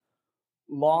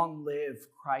Long live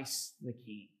Christ the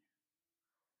King.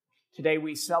 Today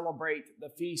we celebrate the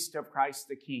feast of Christ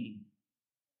the King.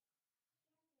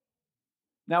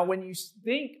 Now, when you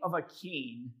think of a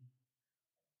king,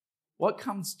 what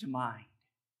comes to mind?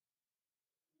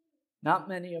 Not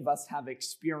many of us have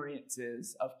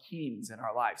experiences of kings in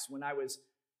our lives. When I was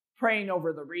praying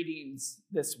over the readings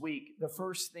this week, the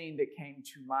first thing that came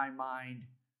to my mind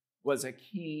was a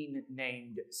king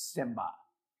named Simba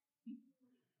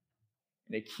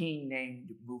and a king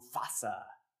named Mufasa.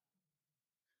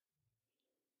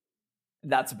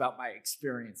 And that's about my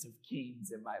experience of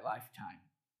kings in my lifetime.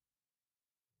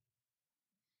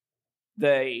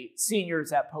 The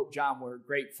seniors at Pope John were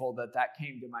grateful that that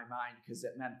came to my mind because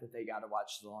it meant that they got to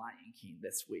watch The Lion King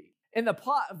this week. In the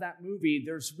plot of that movie,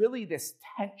 there's really this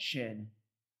tension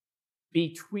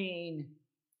between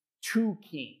two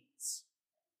kings.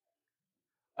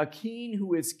 A king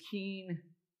who is keen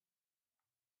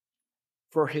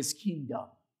for his kingdom,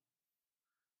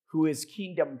 who his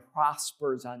kingdom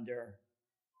prospers under,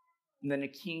 and then a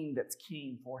king that's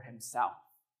keen for himself.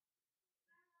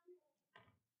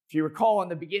 If you recall in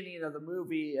the beginning of the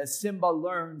movie, as Simba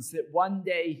learns that one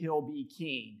day he'll be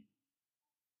king,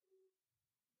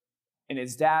 and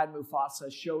his dad, Mufasa,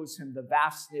 shows him the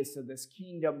vastness of this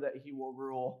kingdom that he will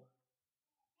rule,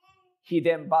 he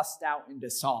then busts out into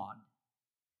song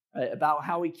about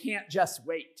how he can't just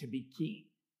wait to be king.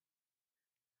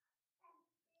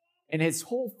 And his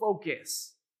whole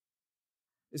focus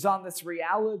is on this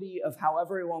reality of how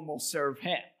everyone will serve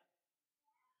him,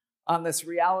 on this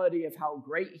reality of how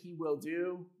great he will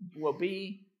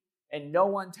be, and no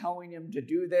one telling him to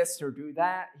do this or do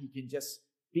that. He can just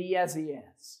be as he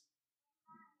is.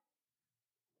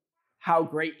 How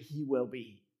great he will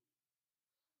be.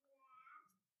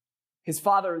 His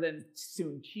father then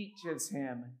soon teaches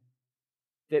him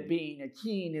that being a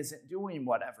king isn't doing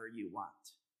whatever you want.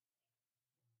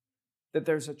 That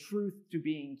there's a truth to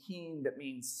being king that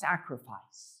means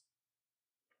sacrifice.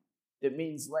 That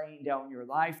means laying down your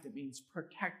life. That means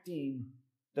protecting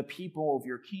the people of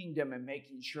your kingdom and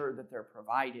making sure that they're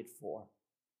provided for.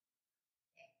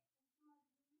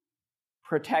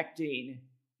 Protecting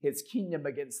his kingdom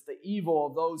against the evil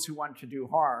of those who want to do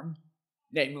harm.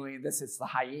 Namely, this is the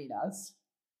hyenas,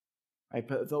 right?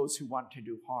 But those who want to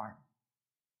do harm.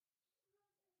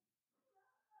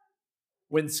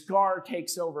 When Scar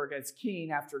takes over as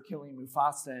king after killing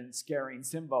Mufasa and scaring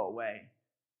Simba away,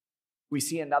 we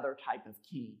see another type of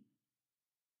king.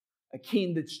 A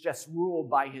king that's just ruled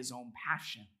by his own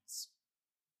passions.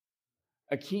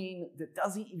 A king that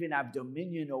doesn't even have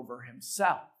dominion over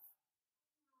himself.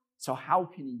 So how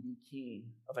can he be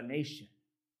king of a nation?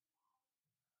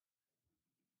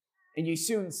 And you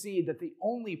soon see that the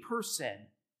only person,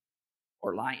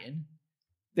 or lion,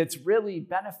 that's really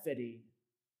benefiting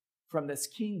from this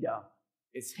kingdom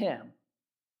is him.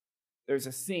 There's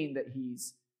a scene that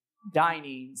he's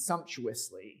dining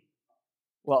sumptuously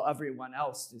while everyone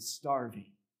else is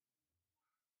starving.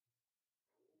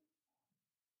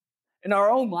 In our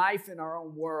own life, in our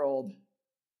own world,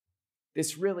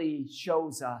 this really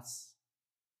shows us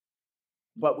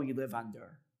what we live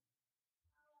under.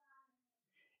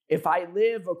 If I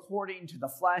live according to the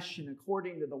flesh and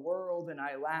according to the world, and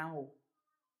I allow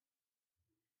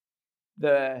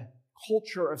the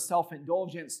culture of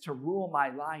self-indulgence to rule my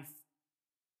life,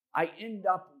 I end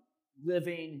up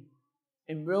living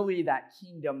in really that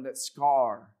kingdom that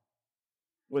Scar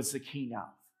was the king of.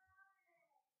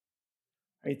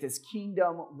 Right? This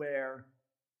kingdom where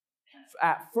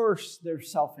at first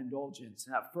there's self-indulgence,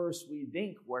 and at first we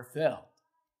think we're filled.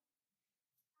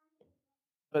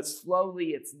 But slowly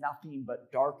it's nothing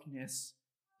but darkness,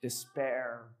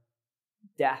 despair,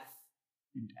 death,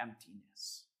 and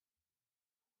emptiness.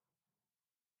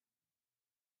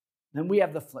 Then we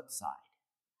have the flip side.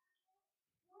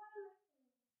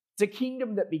 It's a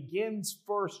kingdom that begins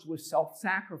first with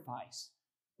self-sacrifice,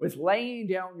 with laying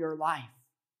down your life,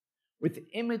 with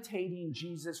imitating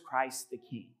Jesus Christ the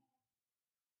King.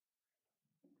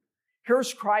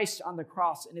 Here's Christ on the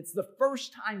cross, and it's the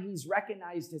first time he's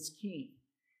recognized as king.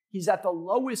 He's at the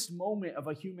lowest moment of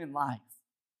a human life.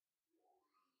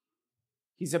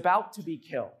 He's about to be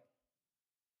killed.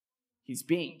 He's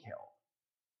being killed.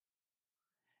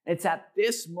 It's at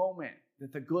this moment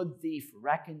that the good thief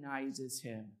recognizes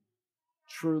him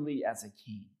truly as a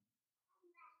king.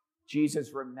 Jesus,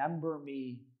 remember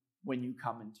me when you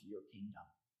come into your kingdom.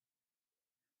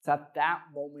 It's at that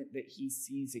moment that he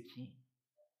sees a king.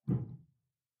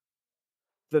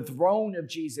 The throne of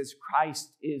Jesus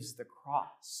Christ is the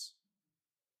cross.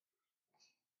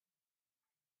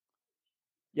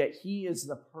 Yet he is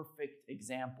the perfect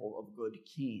example of good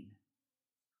king.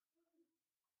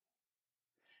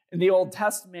 In the Old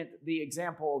Testament, the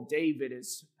example of David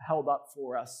is held up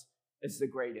for us as the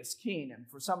greatest king. And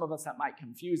for some of us, that might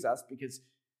confuse us because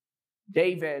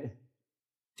David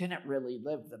didn't really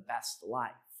live the best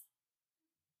life.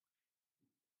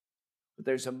 But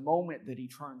there's a moment that he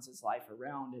turns his life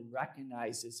around and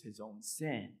recognizes his own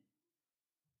sin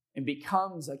and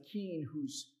becomes a king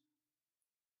who's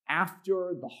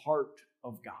after the heart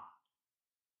of God.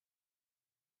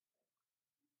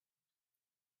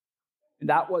 And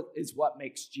that is what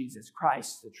makes Jesus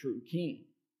Christ the true king.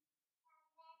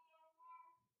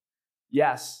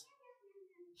 Yes,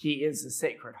 he is the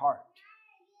Sacred Heart,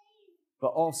 but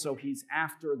also he's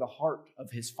after the heart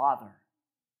of his Father.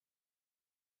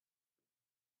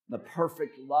 The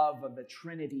perfect love of the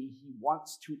Trinity, he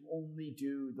wants to only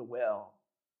do the will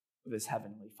of his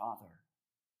heavenly Father.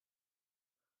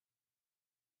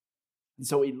 And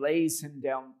so he lays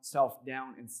himself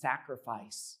down in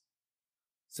sacrifice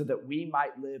so that we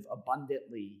might live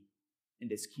abundantly in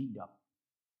his kingdom.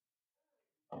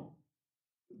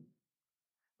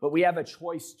 But we have a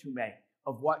choice to make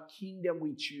of what kingdom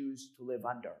we choose to live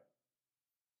under.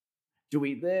 Do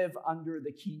we live under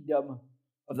the kingdom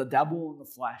of the devil and the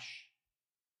flesh?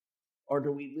 Or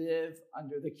do we live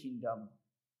under the kingdom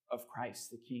of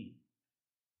Christ the King?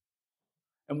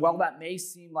 And while that may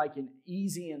seem like an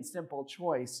easy and simple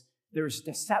choice, there's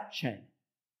deception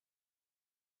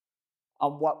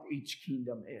on what each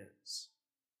kingdom is.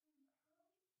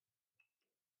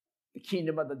 The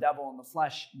kingdom of the devil and the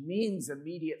flesh means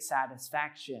immediate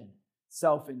satisfaction,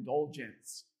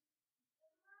 self-indulgence,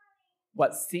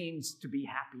 what seems to be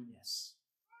happiness.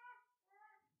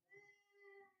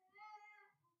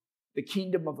 The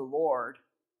kingdom of the Lord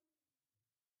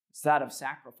is that of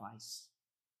sacrifice.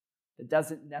 That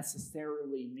doesn't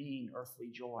necessarily mean earthly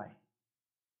joy,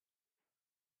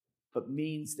 but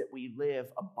means that we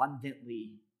live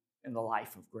abundantly in the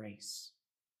life of grace.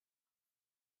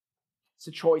 It's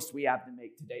a choice we have to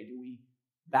make today. Do we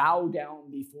bow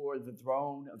down before the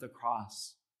throne of the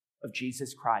cross of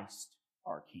Jesus Christ,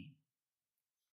 our King?